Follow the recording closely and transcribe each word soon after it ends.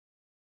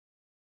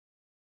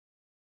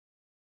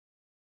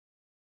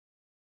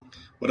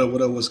What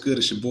up, what's good?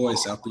 It's your boy,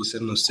 Southeast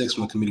 706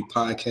 from the Committee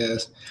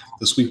Podcast.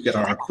 This week we got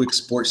our quick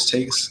sports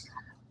takes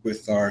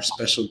with our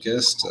special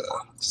guest,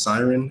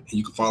 Siren. And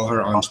you can follow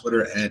her on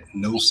Twitter at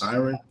No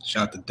Siren.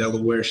 Shout out to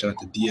Delaware, shout out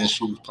to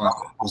DSU.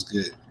 What's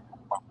good?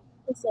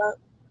 What's up?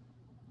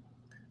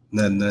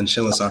 Nothing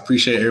chilling. So I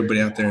appreciate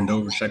everybody out there in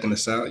Dover checking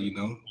us out. You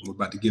know, we're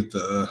about to give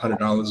the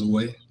 $100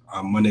 away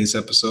on Monday's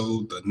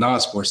episode, the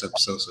non-sports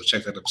episode. So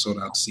check that episode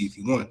out to see if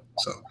you won.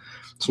 So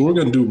what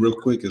we're gonna do real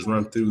quick is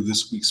run through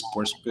this week's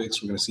sports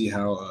picks. We're gonna see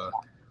how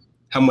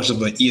much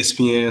of an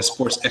ESPN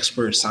sports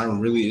expert Siren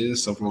really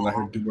is. So we're gonna let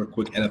her do her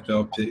quick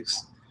NFL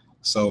picks.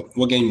 So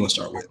what game you want to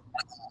start with?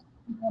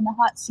 On the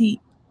hot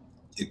seat.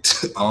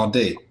 All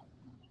day.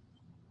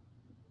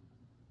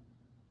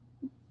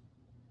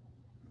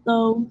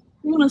 So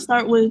we're gonna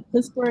start with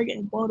Pittsburgh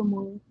and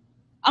Baltimore.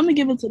 I'm gonna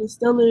give it to the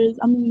Steelers.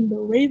 I mean, the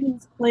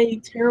Ravens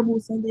played terrible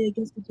Sunday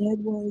against the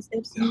Jaguars.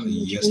 Absolutely.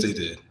 Yes, they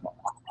did.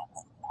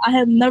 I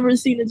have never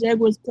seen the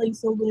Jaguars play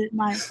so good in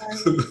my entire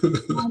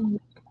life. I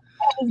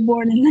was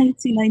born in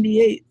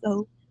 1998,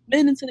 so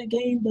made into the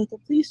game. The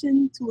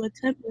completion to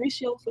attempt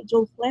ratio for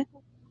Joe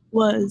Flacco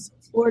was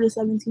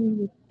 4-17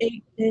 with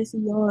 8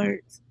 passing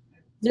yards,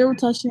 0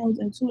 touchdowns,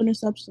 and 2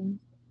 interceptions.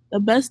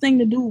 The best thing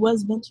to do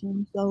was bench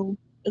him. So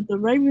if the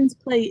Ravens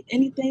play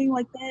anything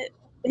like that,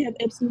 they have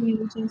absolutely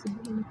no chance of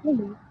beating the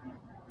Steelers.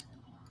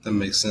 That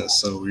makes sense.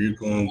 So we're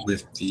going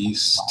with the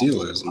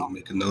Steelers. I'm gonna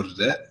make a note of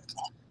that.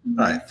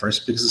 All right,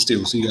 first pick is the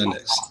Steelers. Who you got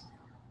next?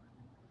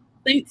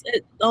 Saints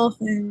at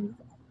Dolphins.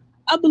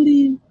 I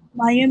believe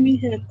Miami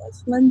had a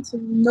slim to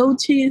no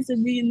chance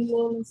of beating New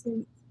Orleans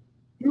Saints.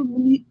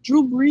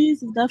 Drew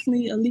Brees is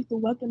definitely a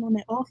lethal weapon on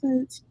that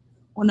offense.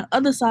 On the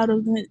other side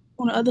of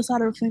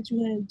the fence,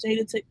 you had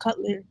Jada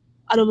Cutler.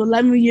 Out of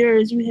 11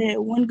 years, you had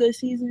one good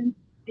season,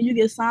 and you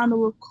get signed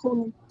over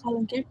Colin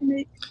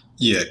Kaepernick.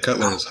 Yeah,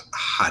 Cutler is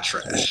hot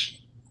trash.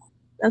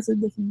 That's a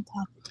different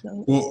topic,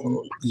 though.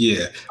 Well,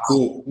 yeah.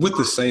 Well, with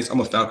the Saints,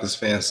 I'm a Falcons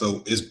fan,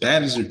 so as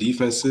bad as their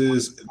defense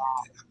is,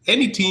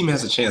 any team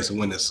has a chance to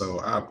win this. So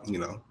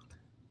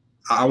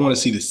I want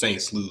to see the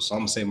Saints lose. So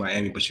I'm gonna say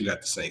Miami, but you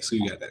got the Saints. Who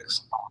you got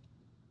next?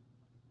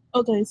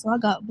 Okay, so I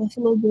got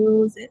Buffalo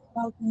Bills at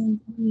Falcons.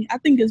 I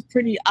think it's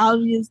pretty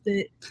obvious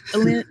that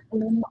Atlanta has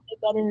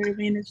a better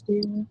advantage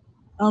there.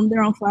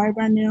 They're on fire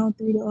right now,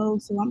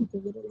 3-0. So I'm gonna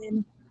give it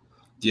Atlanta.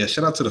 Yeah,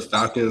 shout out to the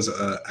Falcons.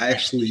 I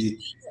actually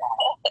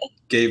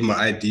gave my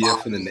idea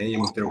for the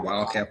name of their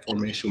Wildcat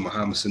formation,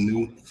 Muhammad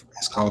Sanu.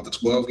 It's called the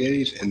 12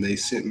 gauge, and they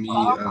sent me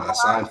a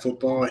signed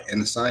football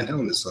and a signed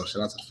helmet. So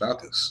shout out to the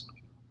Falcons.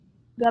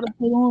 Got to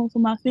put on for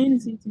my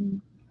fantasy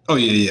team. Oh,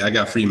 yeah, I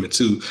got Freeman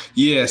too.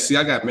 Yeah, see,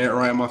 I got Matt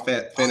Ryan on my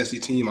fantasy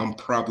team. I'm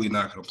probably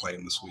not going to play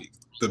him this week.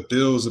 The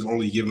Bills have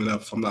only given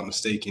up, if I'm not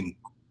mistaken,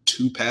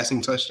 2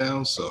 passing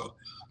touchdowns. So,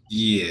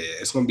 yeah,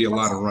 it's going to be a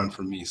lot of run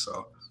for me.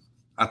 So,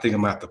 I think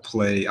I'm going to have to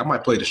play. I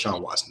might play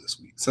Deshaun Watson this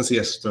week since he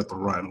has to start the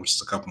run, which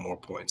is a couple more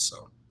points.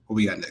 So, what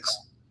we got next?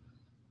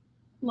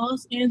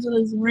 Los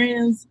Angeles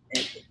Rams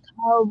and the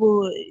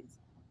Cowboys.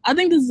 I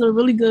think this is a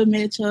really good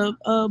matchup.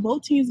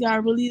 Both teams got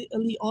a really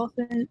elite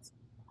offense,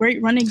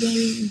 great running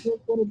game, and good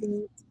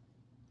quarterbacks.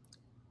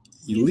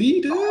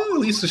 Elite, at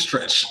least a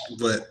stretch,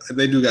 but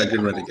they do got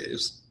good running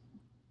games.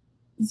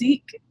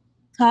 Zeke,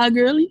 Todd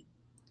Gurley,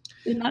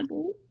 they're not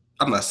good.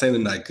 I'm not saying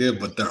they're not good,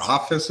 but their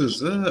offense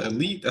is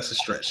elite. That's a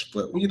stretch,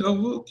 but we'll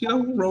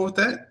roll with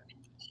that.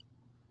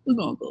 We're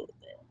gonna go with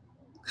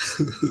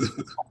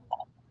that.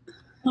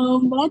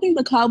 But I think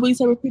the Cowboys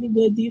have a pretty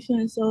good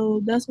defense,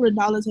 so that's where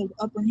Dallas have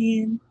the upper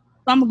hand.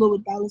 So I'm gonna go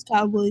with Dallas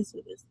Cowboys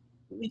for this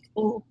week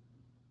 4.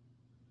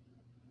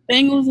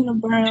 Bengals and the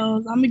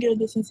Browns. I'm gonna give it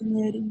to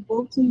Cincinnati.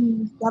 Both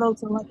teams got out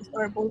to like to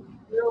start both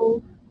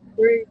 0-3,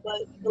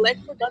 but the lack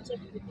of production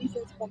for the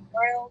defense from the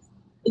Browns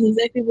is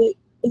exactly what's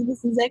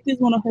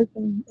gonna hurt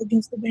them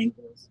against the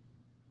Bengals.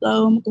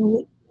 So I'm gonna go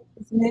with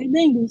Cincinnati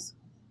Bengals.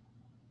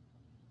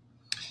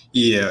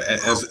 Yeah,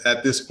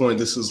 at this point,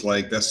 that's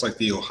like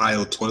the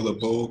Ohio toilet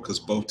bowl because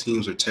both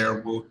teams are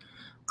terrible.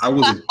 I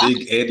was a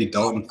big Andy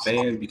Dalton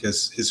fan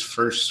because his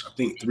first, I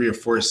think, 3 or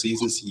 4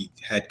 seasons, he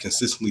had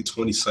consistently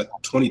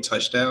 20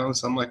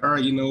 touchdowns. I'm like, all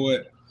right, you know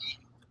what?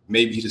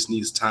 Maybe he just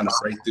needs time to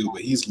break through.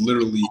 But he's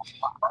literally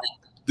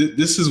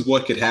this is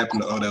what could happen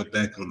to Odell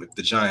Beckham if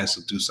the Giants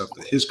would do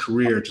something. His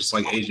career, just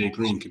like A.J.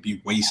 Green, could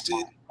be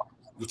wasted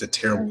with a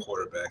terrible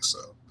quarterback.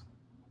 So,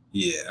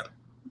 yeah.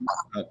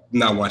 I'm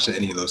not watching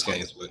any of those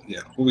games, but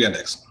yeah. What we got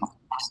next?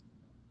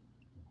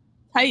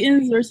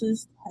 Titans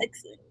versus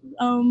Texans.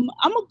 I'm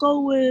gonna go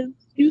with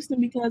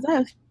Houston because I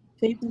have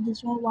faith in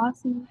Deshaun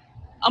Watson.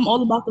 I'm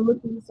all about the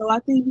rookie, so I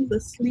think he's a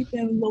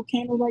sleeping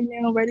volcano right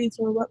now, ready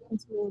to erupt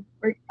into a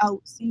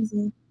breakout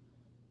season.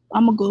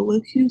 I'm gonna go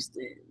with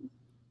Houston.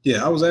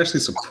 Yeah, I was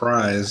actually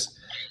surprised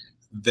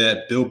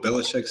that Bill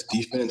Belichick's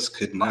defense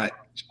could not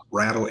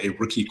rattle a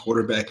rookie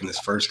quarterback in his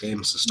first game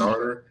as a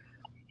starter.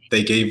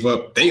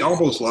 They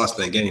almost lost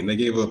that game. They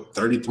gave up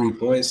 33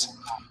 points.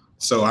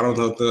 So I don't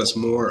know if that's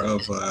more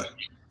of an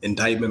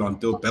indictment on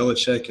Bill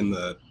Belichick and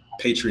the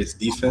Patriots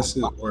defense,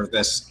 or if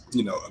that's,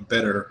 a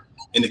better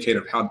indicator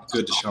of how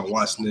good Deshaun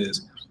Watson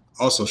is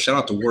Also, shout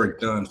out to Warrick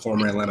Dunn,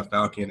 former Atlanta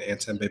Falcon and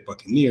Tampa Bay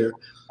Buccaneer,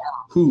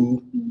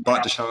 who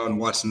bought Deshaun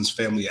Watson's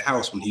family a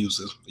house when he was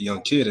a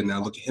young kid, and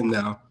now look at him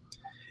now.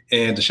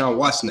 And Deshaun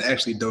Watson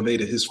actually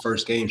donated his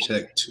first game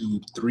check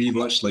to 3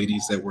 lunch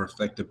ladies that were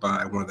affected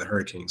by one of the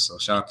hurricanes. So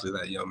shout out to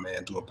that young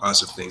man doing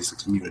positive things in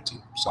the community.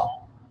 So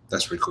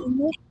that's pretty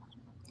cool.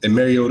 And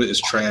Mariota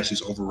is trash.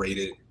 He's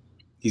overrated.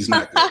 He's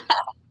not good.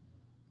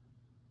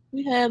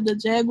 We have the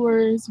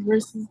Jaguars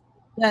versus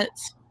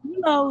Jets. You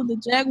know, the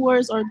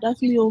Jaguars are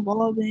definitely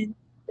evolving.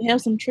 They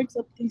have some tricks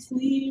up their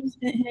sleeves,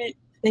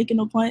 faking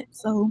a punt.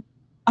 So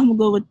I'm going to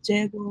go with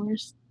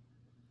Jaguars.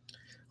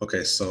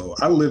 Okay, so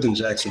I lived in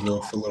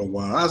Jacksonville for a little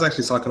while. I was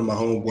actually talking to my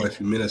homeboy a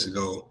few minutes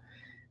ago,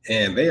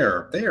 and they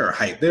are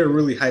hyped. They're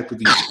really hyped with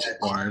these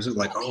Jaguars. They're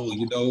like, oh,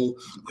 you know,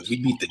 if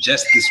we beat the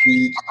Jets this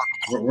week,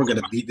 we're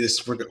gonna beat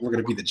this. We're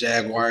gonna beat the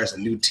Jaguars, a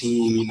new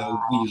team. You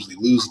know, we usually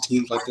lose to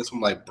teams like this. I'm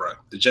like, bro,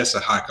 the Jets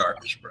are hot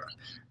garbage, bro.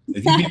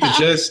 If you beat the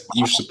Jets,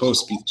 you're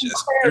supposed to beat the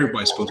Jets.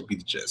 Everybody's supposed to beat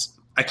the Jets.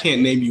 I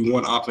can't name you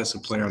one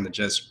offensive player on the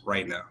Jets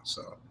right now.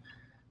 So,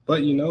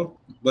 but you know,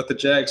 let the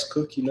Jags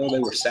cook. You know, they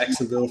were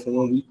Saxonville for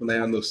 1 week when they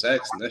had no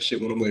sacks, and that shit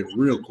went away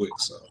real quick.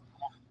 So,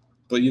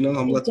 but you know,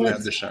 I'm letting them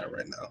have their shot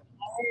right now.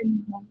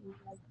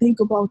 Think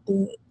about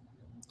that.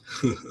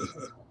 So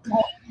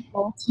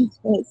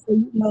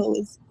you know,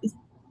 it's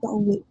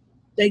done with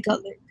Jay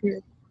Cutler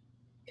here.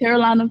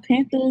 Carolina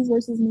Panthers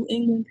versus New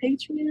England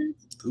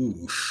Patriots.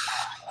 Oof.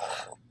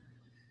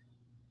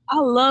 I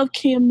love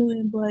Cam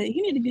Newton, but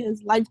he need to get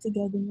his life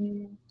together,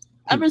 man.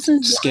 Ever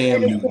since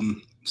Scam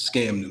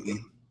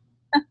Newton.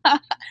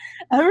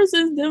 Ever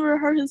since Denver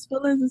hurt his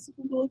feelings in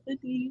Super Bowl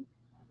 50,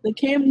 the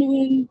Cam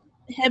Newton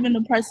haven't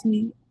impressed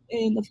me.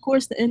 And, of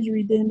course, the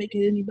injury didn't make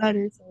it any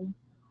better. So,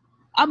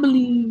 I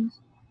believe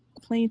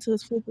playing to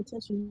his full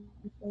potential.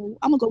 So,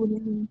 I'm going to go with New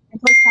England.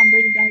 And plus, Tom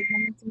Brady got his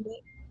momentum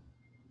back.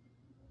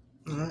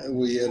 All right.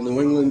 Well, yeah,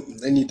 New England,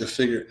 they need to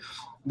figure –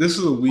 this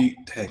is a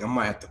week, dang, I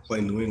might have to play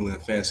New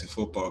England fantasy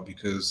football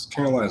because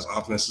Carolina's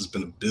offense has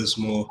been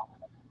abysmal.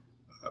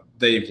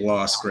 They've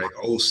lost Greg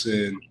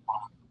Olsen.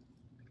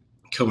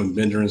 Kelvin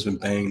Benjamin's been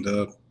banged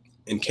up.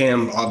 And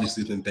Cam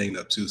obviously has been banged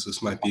up too, so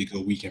this might be a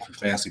good weekend for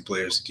fantasy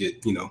players to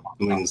get, you know,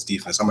 New England's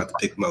defense. I'm about to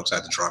pick them up because I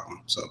had to drop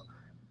them. So,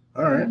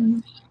 all right.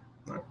 All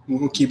right. We're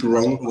going to keep it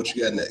rolling. What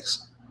you got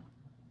next?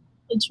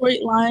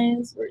 Detroit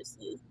Lions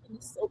versus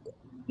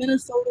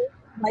Minnesota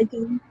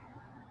Vikings.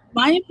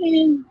 My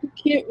opinion, you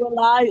can't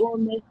rely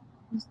on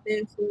Matthew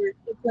Stafford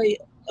to play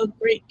a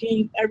great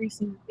game every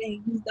single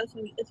game. He's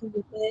definitely iffy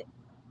with that.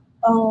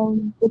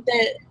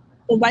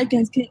 The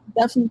Vikings can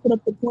definitely put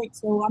up the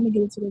points, so I'm going to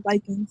give it to the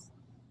Vikings.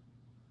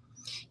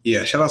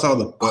 Yeah, shout out to all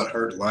the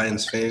butthurt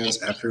Lions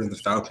fans after the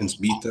Falcons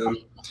beat them.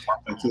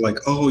 I feel like,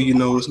 oh, you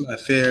know, it's not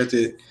fair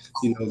that,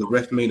 you know, the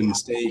ref made a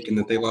mistake and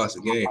that they lost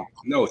the game.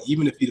 No,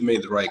 even if you'd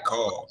made the right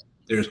call,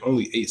 there's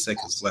only 8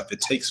 seconds left.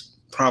 It takes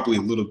probably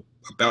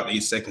about 8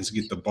 seconds to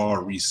get the ball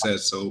reset.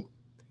 So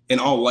in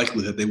all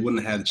likelihood, they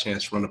wouldn't have had the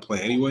chance to run the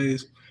play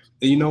anyways.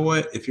 And you know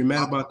what? If you're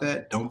mad about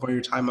that, don't run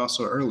your timeout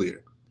so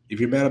earlier. If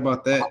you're mad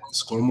about that,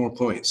 score more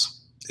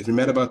points. If you're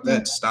mad about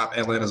that, stop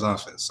Atlanta's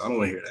offense. I don't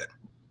want to hear that.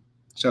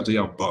 Shout out to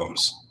y'all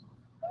bums.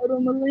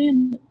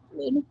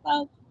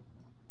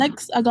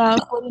 Next, I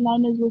got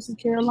 49ers versus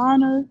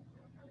Carolina.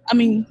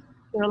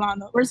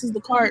 Carolina versus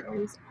the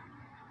Cardinals.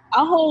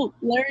 I hope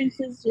Larry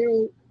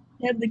Fitzgerald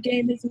have the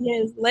game that he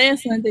has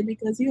last Sunday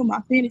because he was my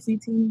fantasy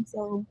team.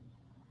 So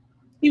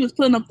he was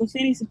putting up the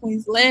fantasy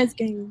points last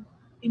game,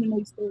 even though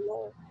he still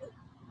lost.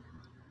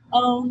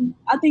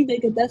 I think they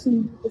could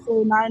definitely beat the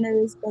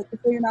 49ers, but the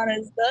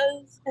 49ers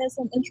does have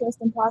some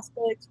interesting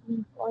prospects.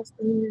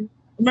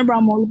 Remember,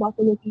 I'm all about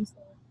the rookies.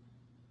 So.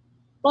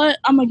 But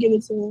I'm going to give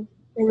it to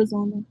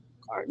Arizona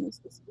Cardinals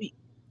this week.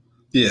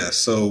 Yeah,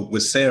 so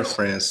with San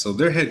Fran, so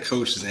their head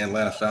coach is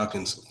Atlanta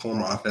Falcons,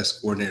 former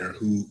offensive coordinator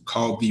who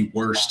called the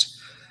worst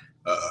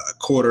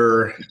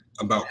quarter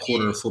of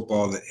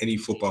football that any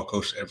football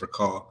coach ever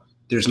called.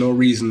 There's no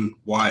reason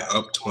why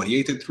up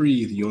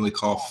 28-3, you only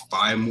call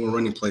 5 more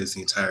running plays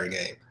the entire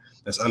game.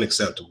 That's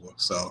unacceptable.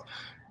 So,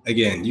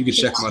 again, you can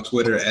check my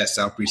Twitter at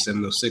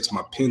Southbreeze706.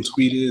 My pinned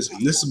tweet is,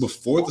 and this is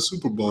before the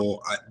Super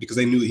Bowl, because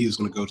they knew he was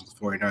going to go to the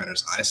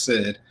 49ers. I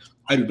said,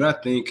 I do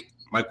not think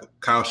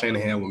Kyle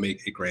Shanahan will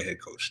make a great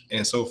head coach.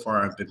 And so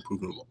far, I've been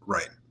proven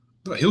right.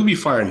 But he'll be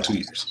fired in 2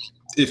 years,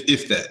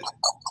 if that.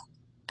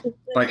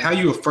 Like how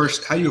you a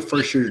first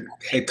year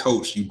head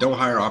coach, you don't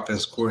hire an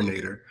offensive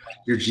coordinator,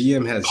 your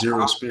GM has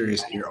 0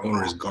 experience, and your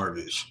owner is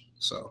garbage.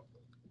 So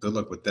good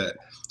luck with that.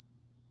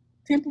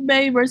 Tampa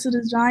Bay versus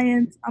the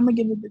Giants. I'm gonna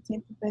give it to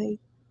Tampa Bay.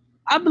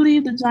 I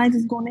believe the Giants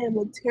is going to have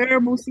a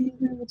terrible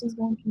season, which is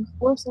going to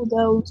force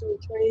Odell to a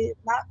trade. If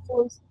not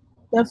forced,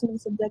 definitely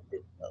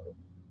subjected. So.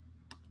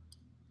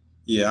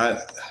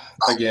 Yeah,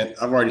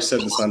 I've already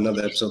said this on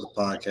another episode of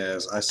the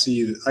podcast.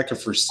 I can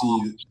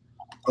foresee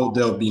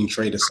Odell being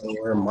traded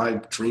somewhere. My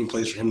dream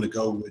place for him to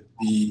go would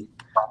be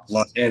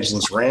Los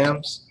Angeles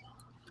Rams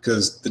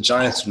because the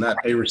Giants do not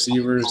pay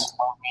receivers.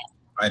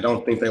 I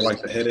don't think they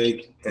like the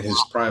headache, and his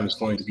prime is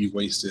going to be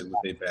wasted with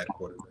a bad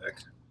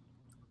quarterback.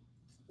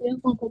 It's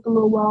gonna take a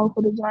little while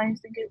for the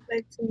Giants to get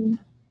back to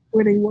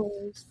where they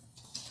was.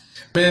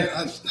 Man,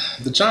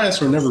 the Giants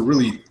were never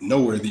really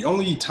nowhere. The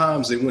only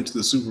times they went to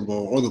the Super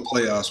Bowl or the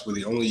playoffs were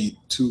the only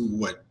two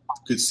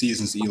good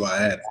seasons Eli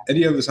had.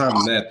 Any other time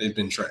than that, they've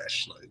been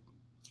trash.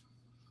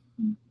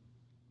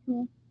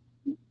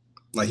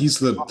 Like he's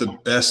the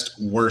best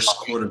worst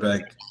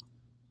quarterback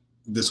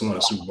this won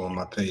a Super Bowl in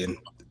my opinion,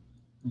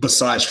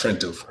 besides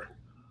Trent Dilfer.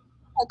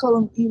 I call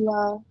him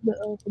Eli,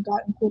 the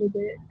forgotten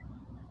quarterback.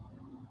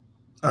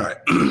 All right.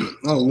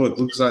 Oh, look,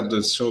 Luke's decided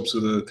to show up to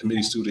the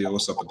committee studio.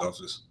 What's up,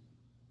 Adolphus?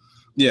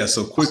 Yeah,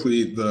 so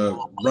quickly, the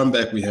run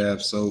back we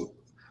have. So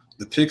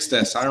the picks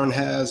that Siren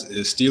has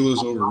is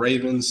Steelers over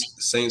Ravens,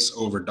 Saints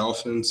over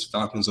Dolphins,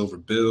 Falcons over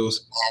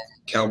Bills,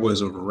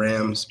 Cowboys over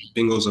Rams,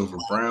 Bengals over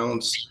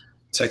Browns,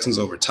 Texans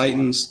over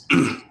Titans,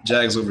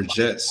 Jags over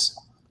Jets,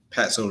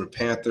 Pats over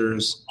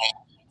Panthers,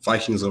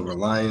 Vikings over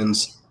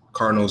Lions,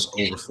 Cardinals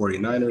over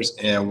 49ers,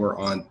 and we're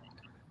on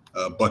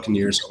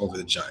Buccaneers over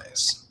the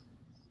Giants.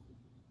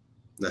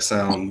 How's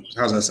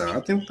that sound? I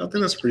think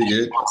that's pretty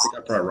good. I think I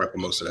probably rock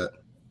with most of that.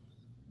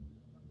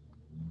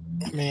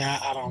 I mean,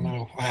 I don't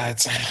know why it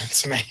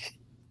sounds to me.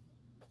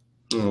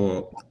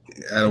 Oh,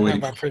 I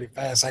went by pretty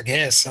fast, I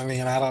guess. I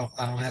mean, I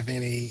don't have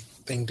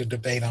anything to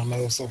debate on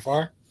those so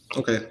far.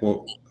 Okay,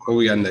 well, what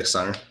we got next,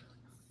 Siren?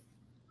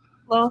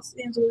 Los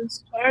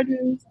Angeles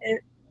Chargers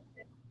at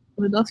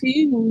Philadelphia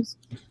Eagles.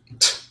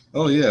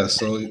 Oh yeah,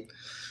 so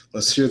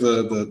let's hear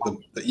the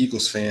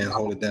Eagles fan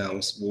hold it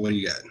down. What do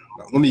you got?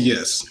 Let me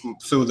guess.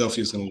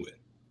 Philadelphia's gonna win.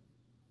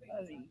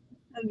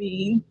 I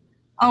mean,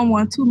 I don't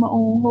want to toot my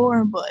own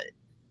horn, but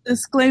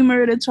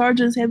disclaimer: the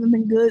Chargers haven't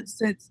been good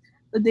since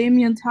the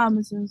Damian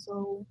Thomason,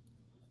 so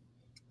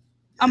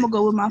I'm gonna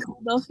go with my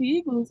Philadelphia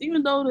Eagles.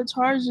 Even though the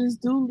Chargers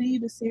do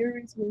lead the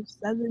series with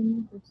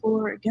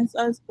 7-4 against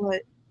us,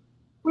 but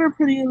we're a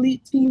pretty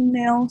elite team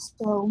now,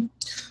 so.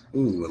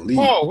 Ooh, elite.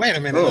 Oh, wait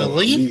a minute,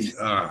 elite?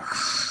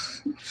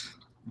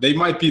 They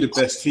might be the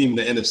best team in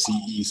the NFC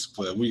East,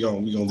 but we gonna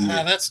leave it.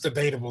 That's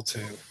debatable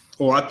too.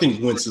 Well, I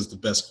think Wentz is the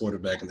best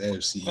quarterback in the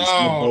NFC East.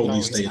 I'm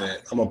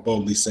gonna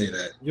boldly say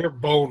that. You're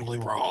boldly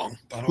wrong.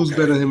 But who's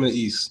better than him in the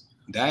East?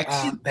 Dak?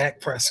 Dak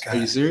Prescott. Are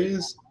you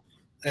serious?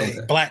 Hey,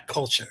 okay. Black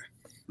culture.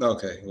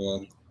 Okay,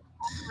 well.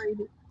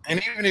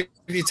 And even if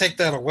you take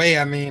that away,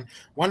 I mean,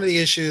 one of the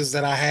issues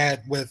that I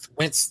had with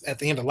Wentz at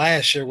the end of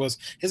last year was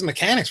his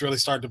mechanics really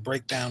started to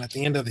break down at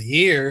the end of the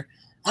year.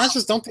 I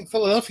just don't think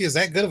Philadelphia is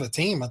that good of a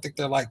team. I think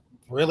they're like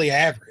really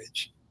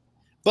average.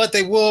 But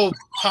they will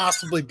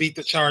possibly beat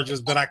the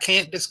Chargers, but I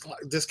can't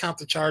discount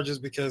the Chargers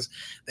because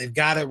they've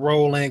got it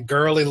rolling.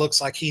 Gurley looks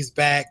like he's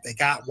back. They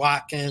got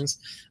Watkins.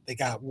 They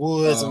got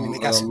Woods. I mean, they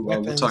got some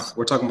weapons.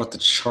 We're talking about the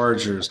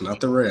Chargers, not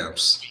the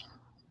Rams.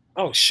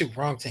 Oh, shoot,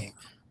 wrong team.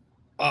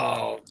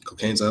 Oh,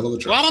 cocaine's a hell of a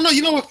drug. Well, I don't know.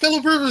 You know what,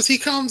 Phillip Rivers, he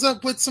comes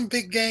up with some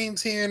big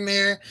games here and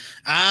there.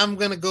 I'm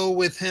gonna go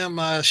with him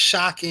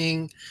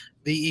shocking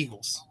the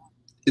Eagles.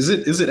 Is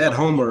it at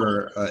home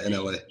or in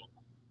LA?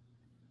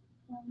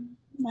 I'm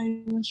not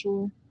even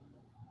sure.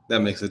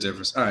 That makes a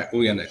difference. All right, what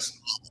we got next?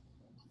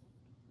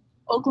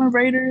 Oakland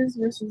Raiders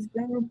versus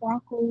Denver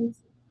Broncos.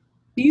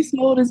 Beast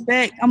Mode is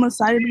back. I'm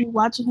excited to be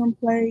watching him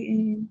play,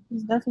 and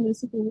he's definitely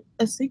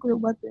a secret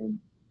weapon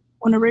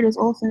on the Raiders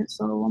offense,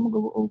 so I'm going to go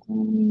with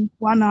Oakland. I mean,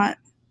 why not?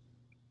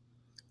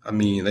 I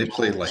mean, they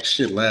played like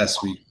shit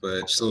last week,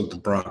 but so did the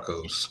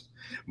Broncos.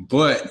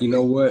 But you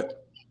know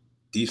what?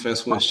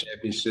 Defense wins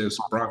championships.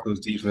 Broncos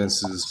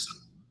defense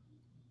is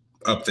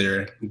up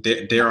there.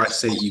 Dare I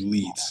say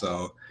elite.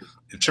 So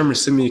if Trevor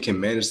Siemian can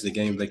manage the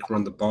game, they can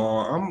run the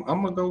ball, I'm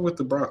going to go with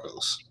the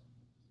Broncos.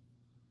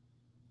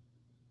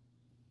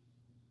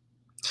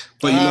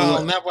 But you know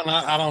what? On that one,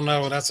 I don't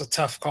know. That's a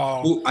tough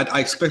call. Well, I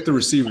expect the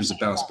receivers to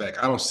bounce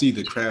back. I don't see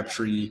the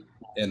Crabtree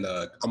and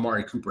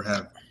Amari Cooper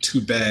have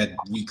 2 bad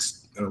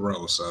weeks in a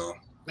row. So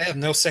they have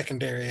no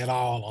secondary at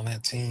all on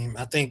that team.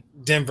 I think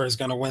Denver is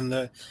going to win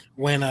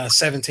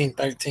 17-13.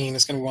 It's going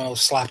to be one of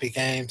those sloppy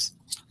games.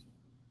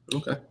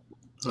 Okay.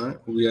 All right.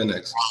 What we got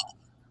next?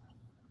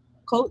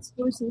 Colts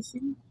versus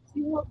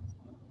Seahawks.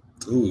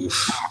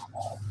 Oof.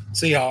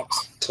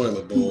 Seahawks.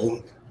 Toilet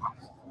bowl.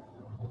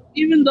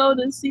 Even though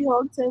the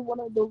Seahawks have one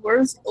of the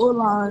worst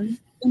O-line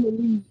in the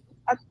league,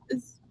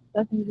 it's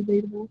definitely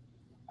debatable.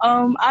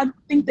 I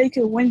think they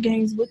could win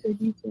games with their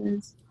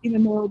defense,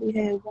 even though they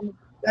have one of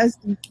the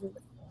best defense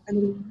in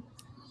the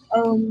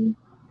league.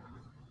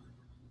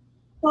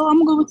 So I'm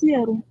gonna go with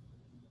Seattle.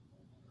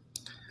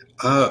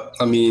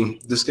 I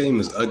mean, this game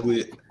is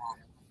ugly.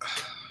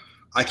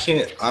 I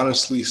can't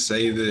honestly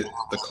say that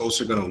the Colts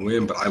are gonna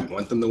win, but I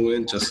want them to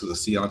win just so the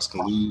Seahawks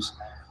can lose.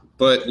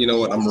 But you know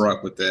what? I'm gonna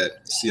rock with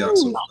that.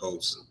 Seahawks over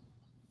Colts.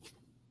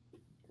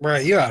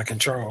 Right, you're out of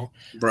control.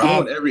 Bro, I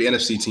want every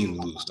NFC team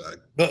to lose,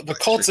 dog. The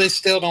Colts, they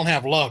still don't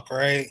have luck,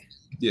 right?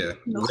 Yeah.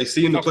 No. They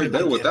seem to play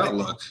better without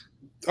luck.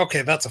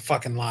 Okay, that's a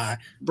fucking lie.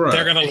 Bro,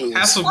 they're gonna lose.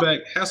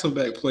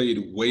 Hasselbeck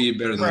played way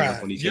better than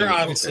luck when he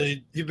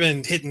came. You've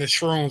been hitting the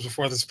shrooms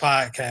before this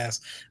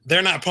podcast.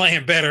 They're not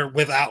playing better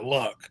without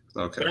luck.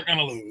 Okay. They're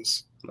gonna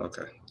lose.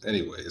 Okay.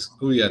 Anyways,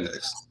 who we got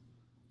next?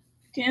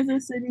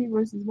 Kansas City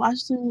versus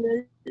Washington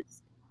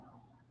Redskins.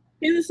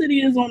 Kansas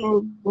City is on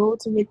the road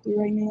to victory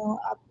right now.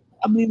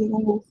 I believe they're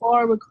gonna go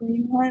far with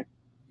Kareem Hunt.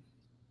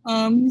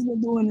 He's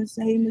been doing the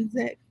same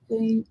exact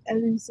thing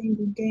every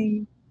single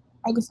game.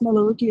 I can smell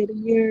a rookie of the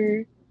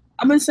year.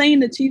 I've been saying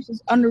the Chiefs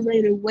was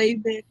underrated way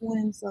back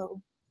when,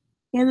 so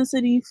Kansas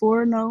City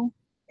 4-0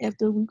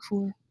 after week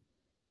 4.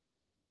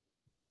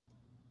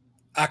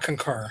 I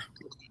concur.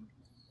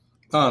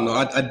 I don't know.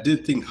 I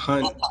did think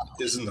Hunt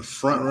is in the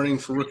front running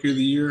for Rookie of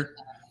the Year,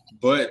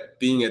 but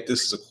being that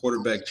this is a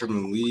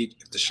quarterback-driven league,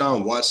 if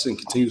Deshaun Watson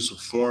continues to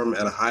perform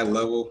at a high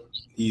level,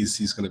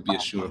 he's going to be a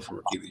shoo-in for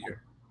Rookie of the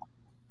Year.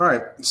 All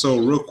right, so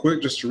real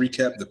quick, just to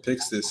recap the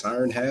picks that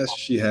Siren has,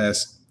 she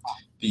has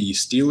the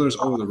Steelers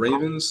over the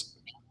Ravens,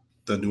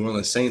 the New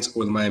Orleans Saints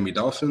over the Miami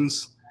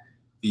Dolphins,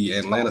 the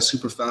Atlanta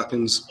Super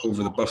Falcons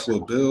over the Buffalo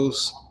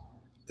Bills,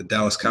 the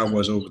Dallas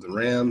Cowboys over the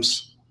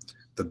Rams,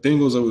 the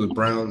Bengals over the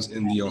Browns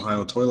in the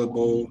Ohio Toilet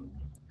Bowl,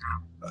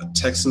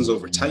 Texans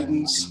over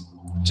Titans,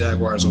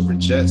 Jaguars over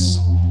Jets,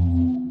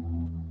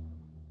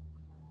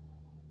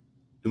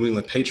 New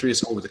England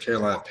Patriots over the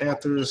Carolina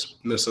Panthers,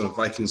 Minnesota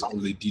Vikings over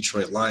the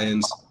Detroit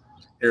Lions,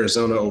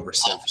 Arizona over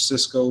San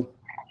Francisco,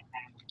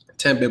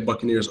 Tampa Bay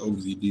Buccaneers over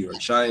the New York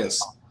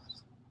Giants,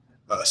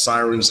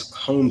 Sirens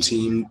home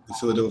team, the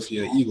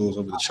Philadelphia Eagles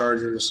over the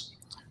Chargers,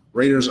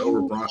 Raiders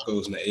over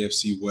Broncos in the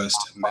AFC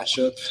West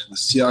matchup, the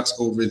Seahawks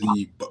over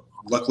the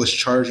luckless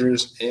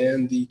Chargers,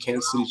 and the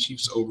Kansas City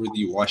Chiefs over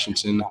the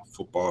Washington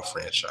football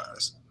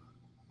franchise.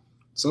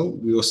 So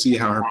we will see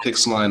how her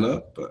picks line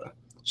up.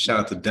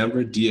 Shout out to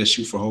Denver,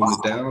 DSU for holding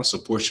it down.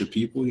 Support your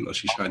people. You know,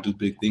 she's trying to do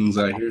big things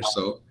out here.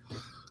 So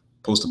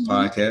post a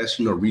podcast,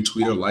 you know,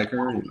 retweet her, like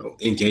her, you know,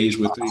 engage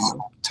with her, you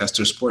know, test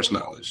her sports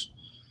knowledge.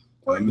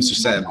 Mr.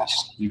 Savage,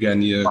 you got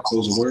any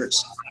closing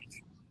words?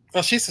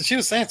 Well, she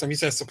was saying something. You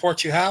said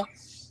support you how?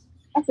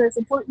 I said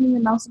support me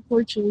and I'll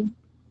support you.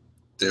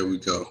 There we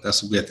go.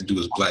 That's what we have to do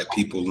as Black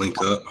people,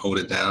 link up, hold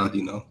it down,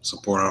 you know,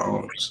 support our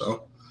own.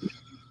 So,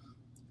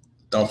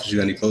 Dolphins, you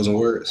got any closing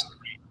words?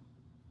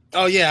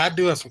 Oh, yeah, I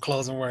do have some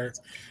closing words.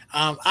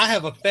 I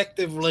have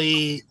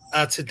effectively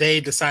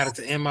today decided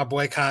to end my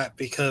boycott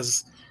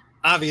because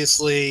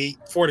obviously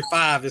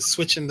 45 is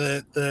switching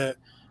the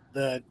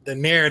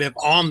narrative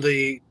on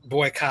the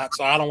boycott,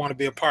 so I don't want to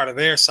be a part of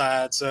their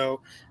side.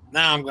 So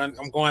now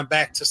I'm going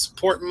back to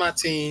supporting my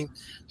team.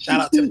 Shout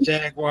out to the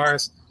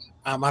Jaguars.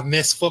 I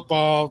miss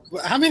football.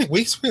 How many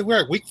weeks?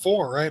 We're at week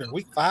 4, right? Or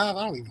week 5?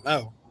 I don't even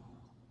know.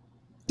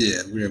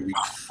 Yeah, we're at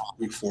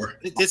week 4.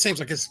 It seems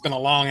like it's been a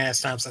long ass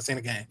time since I've seen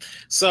a game.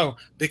 So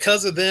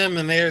because of them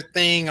and their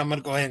thing, I'm going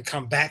to go ahead and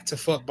come back to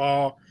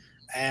football.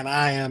 And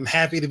I am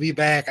happy to be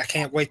back. I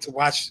can't wait to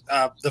watch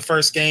the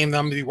first game that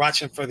I'm going to be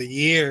watching for the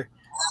year.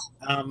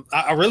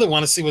 I really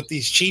want to see what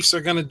these Chiefs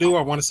are going to do.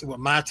 I want to see what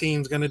my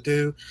team's going to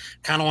do.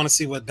 Kind of want to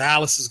see what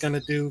Dallas is going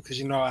to do because,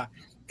 you know, I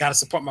got to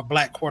support my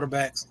Black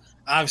quarterbacks.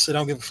 I obviously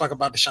don't give a fuck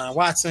about Deshaun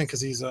Watson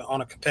because he's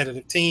on a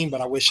competitive team,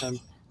 but I wish him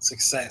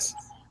success.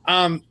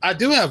 I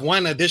do have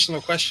one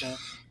additional question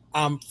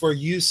for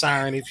you,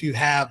 Siren, if you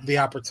have the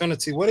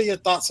opportunity. What are your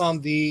thoughts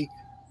on the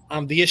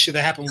issue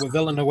that happened with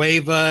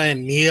Villanueva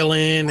and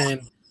kneeling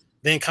and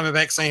then coming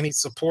back saying he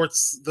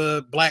supports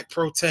the Black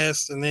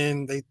protests and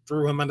then they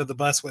threw him under the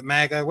bus with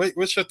MAGA?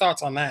 What's your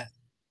thoughts on that?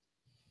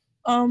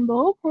 The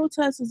whole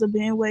protest is a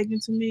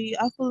bandwagon to me.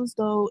 I feel as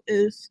though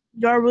if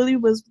y'all really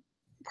was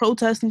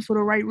protesting for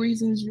the right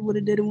reasons, you would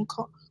have did it when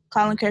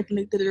Colin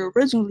Kaepernick did it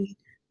originally,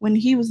 when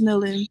he was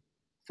kneeling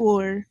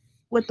for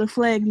what the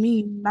flag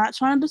means, not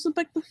trying to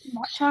disrespect the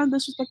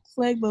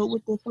flag, but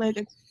what the flag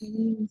actually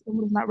means and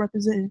what it's not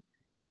representing.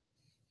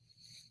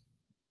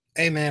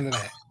 Amen to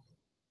that.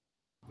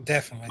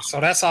 Definitely. So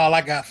that's all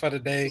I got for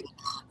today.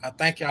 I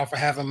thank y'all for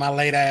having my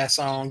late ass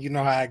on. You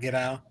know how I get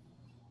out.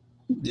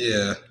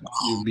 Yeah,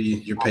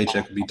 your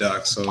paycheck will be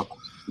docked. So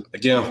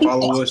again,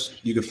 follow us.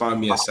 You can find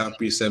me at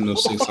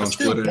Southbreeze706 on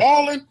Twitter.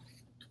 Balling.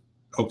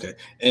 Okay.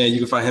 And you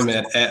can find him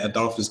at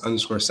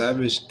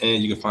Adolphus_Savage.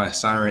 And you can find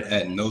Siren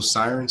at No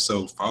Siren.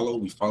 So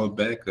we follow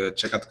back.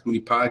 Check out the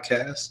community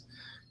podcast.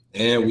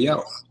 And we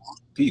out.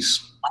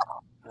 Peace.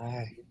 All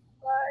right.